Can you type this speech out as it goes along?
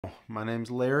My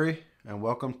name's Larry, and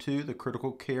welcome to the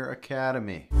Critical Care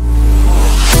Academy.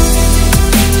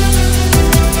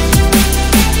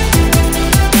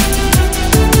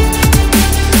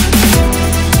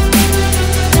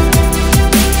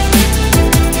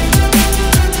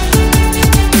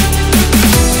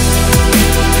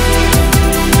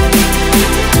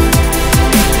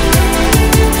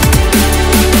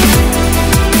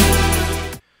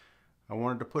 I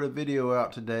wanted to put a video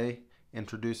out today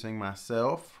introducing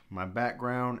myself, my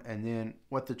background, and then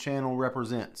what the channel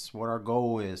represents, what our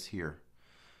goal is here.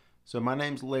 So my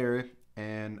name's Larry,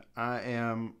 and I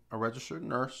am a registered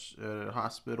nurse at a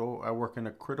hospital. I work in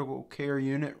a critical care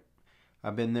unit.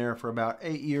 I've been there for about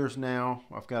 8 years now.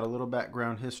 I've got a little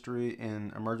background history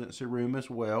in emergency room as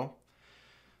well.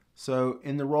 So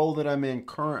in the role that I'm in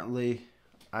currently,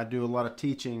 I do a lot of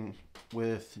teaching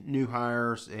with new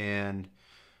hires and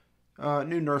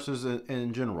new nurses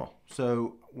in general.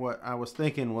 So what I was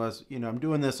thinking was, I'm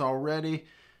doing this already.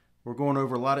 We're going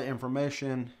over a lot of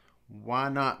information. Why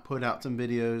not put out some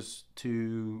videos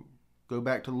to go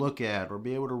back to look at or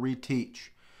be able to reteach?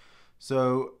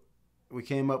 So we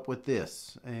came up with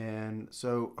this. And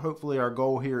so hopefully our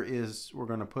goal here is we're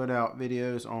going to put out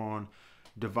videos on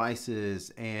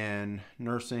devices and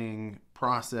nursing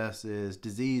processes,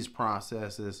 disease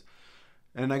processes.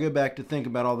 And I go back to think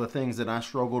about all the things that I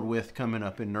struggled with coming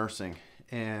up in nursing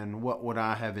and what would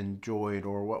I have enjoyed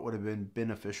or what would have been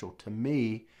beneficial to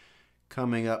me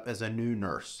coming up as a new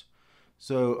nurse.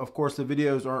 So of course the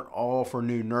videos aren't all for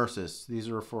new nurses. These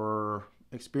are for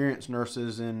experienced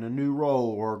nurses in a new role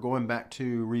or going back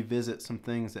to revisit some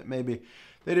things that maybe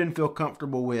they didn't feel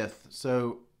comfortable with.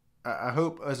 So I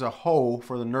hope as a whole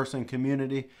for the nursing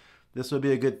community, this will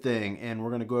be a good thing. And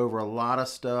we're going to go over a lot of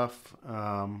stuff.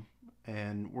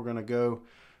 And we're going to go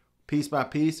piece by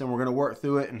piece and we're going to work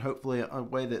through it in hopefully a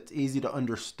way that's easy to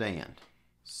understand.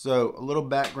 So a little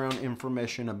background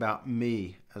information about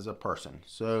me as a person.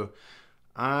 So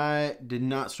I did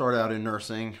not start out in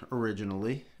nursing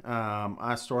originally.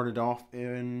 I started off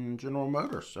in General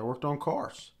Motors. I worked on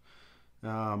cars.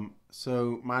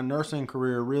 So my nursing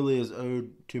career really is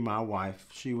owed to my wife.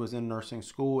 She was in nursing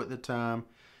school at the time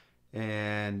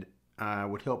and I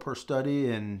would help her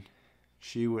study, and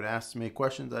she would ask me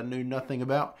questions I knew nothing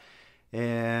about,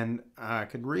 and I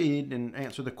could read and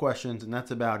answer the questions, and that's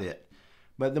about it.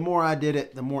 But the more I did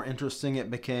it, the more interesting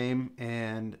it became,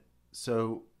 and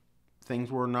so things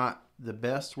were not the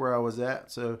best where I was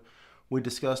at. So we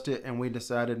discussed it, and we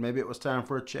decided maybe it was time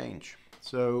for a change.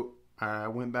 So I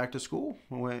went back to school.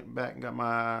 I went back and got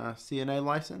my CNA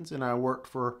license, and I worked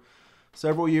for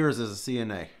several years as a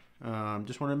CNA.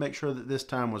 Just wanted to make sure that this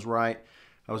time was right.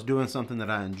 I was doing something that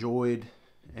I enjoyed,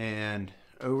 and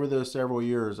over those several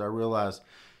years I realized,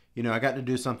 I got to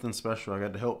do something special. I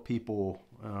got to help people.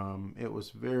 It was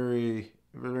very,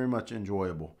 very much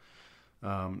enjoyable.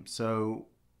 So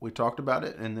we talked about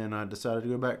it, and then I decided to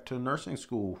go back to nursing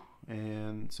school,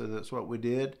 and so that's what we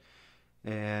did,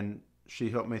 and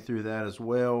she helped me through that as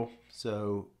well.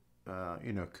 So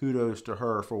kudos to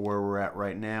her for where we're at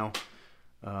right now.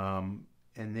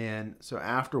 And then, so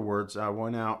afterwards, I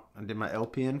went out and did my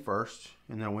LPN first,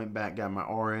 and then I went back, got my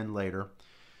RN later.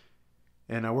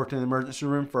 And I worked in the emergency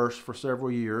room first for several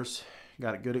years.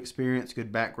 Got a good experience,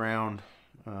 good background,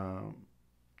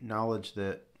 knowledge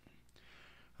that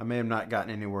I may have not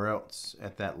gotten anywhere else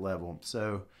at that level.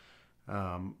 So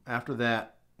after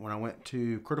that, when I went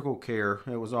to critical care,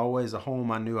 it was always a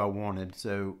home I knew I wanted.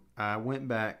 So I went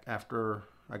back after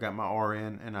I got my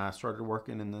RN, and I started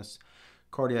working in this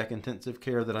cardiac intensive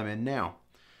care that I'm in now.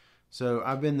 So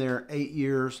I've been there 8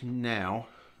 years now.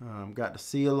 Got to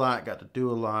see a lot, got to do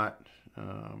a lot,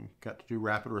 got to do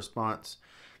rapid response.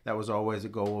 That was always a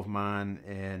goal of mine.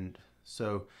 And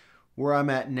so where I'm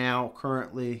at now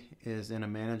currently is in a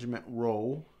management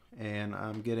role, and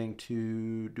I'm getting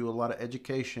to do a lot of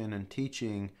education and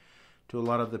teaching to a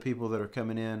lot of the people that are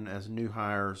coming in as new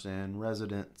hires and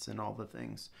residents and all the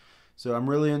things. So I'm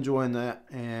really enjoying that,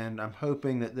 and I'm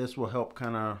hoping that this will help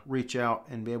kind of reach out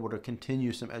and be able to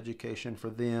continue some education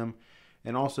for them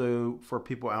and also for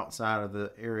people outside of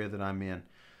the area that I'm in.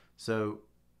 So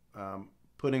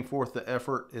putting forth the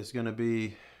effort is going to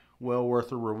be well worth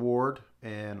the reward,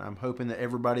 and I'm hoping that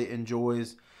everybody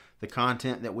enjoys the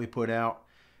content that we put out,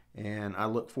 and I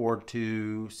look forward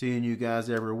to seeing you guys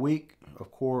every week.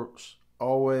 Of course,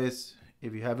 always,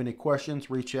 if you have any questions,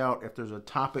 reach out. If there's a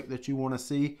topic that you want to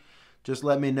see, just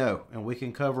let me know, and we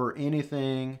can cover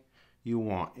anything you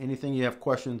want. Anything you have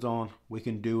questions on, we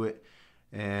can do it,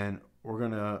 and we're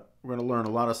gonna learn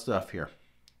a lot of stuff here.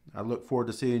 I look forward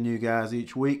to seeing you guys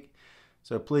each week,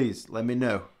 so please let me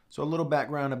know. So a little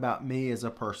background about me as a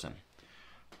person.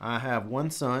 I have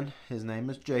one son. His name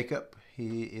is Jacob.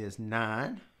 He is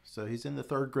 9, so he's in the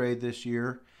 3rd grade this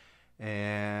year,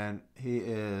 and he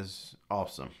is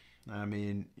awesome. I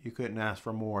mean, you couldn't ask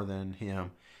for more than him.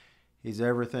 He's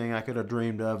everything I could have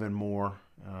dreamed of and more.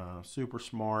 Super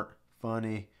smart,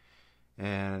 funny,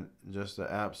 and just an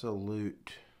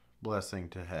absolute blessing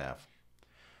to have.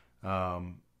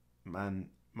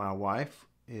 My wife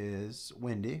is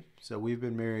Wendy, so we've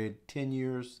been married 10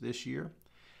 years this year.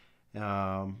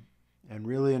 And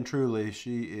really and truly,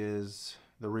 she is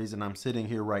the reason I'm sitting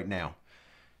here right now.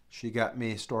 She got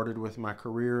me started with my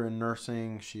career in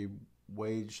nursing. She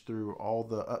waged through all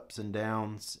the ups and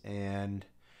downs and,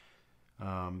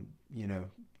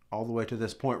 all the way to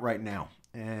this point right now.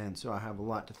 And so I have a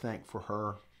lot to thank for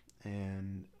her,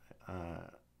 and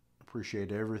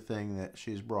appreciate everything that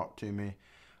she's brought to me,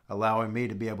 allowing me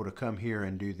to be able to come here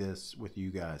and do this with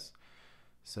you guys.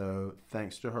 So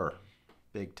thanks to her,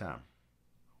 big time.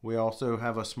 We also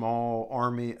have a small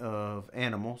army of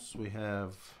animals. We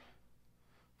have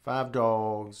 5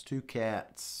 dogs, 2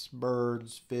 cats,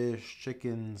 birds, fish,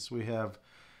 chickens. We have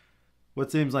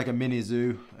what seems like a mini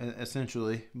zoo,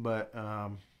 essentially. But,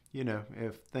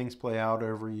 if things play out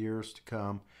over years to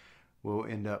come, we'll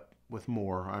end up with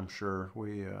more, I'm sure.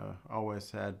 We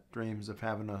always had dreams of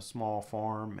having a small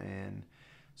farm, and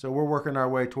so we're working our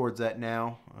way towards that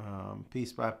now.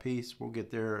 Piece by piece, we'll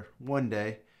get there one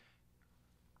day.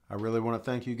 I really want to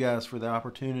thank you guys for the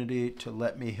opportunity to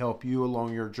let me help you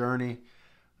along your journey.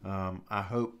 I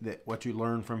hope that what you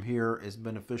learn from here is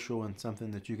beneficial and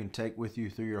something that you can take with you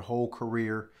through your whole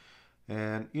career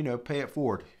and, pay it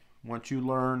forward. Once you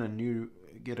learn and you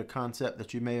get a concept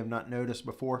that you may have not noticed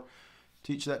before,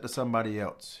 teach that to somebody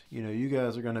else. You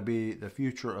guys are going to be the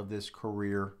future of this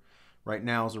career. Right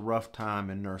now is a rough time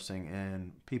in nursing,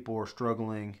 and people are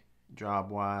struggling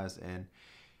job-wise, and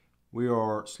we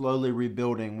are slowly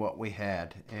rebuilding what we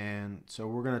had. And so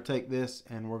we're going to take this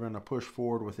and we're going to push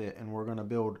forward with it, and we're going to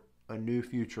build a new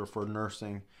future for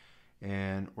nursing,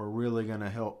 and we're really going to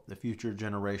help the future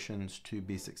generations to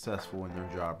be successful in their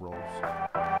job roles.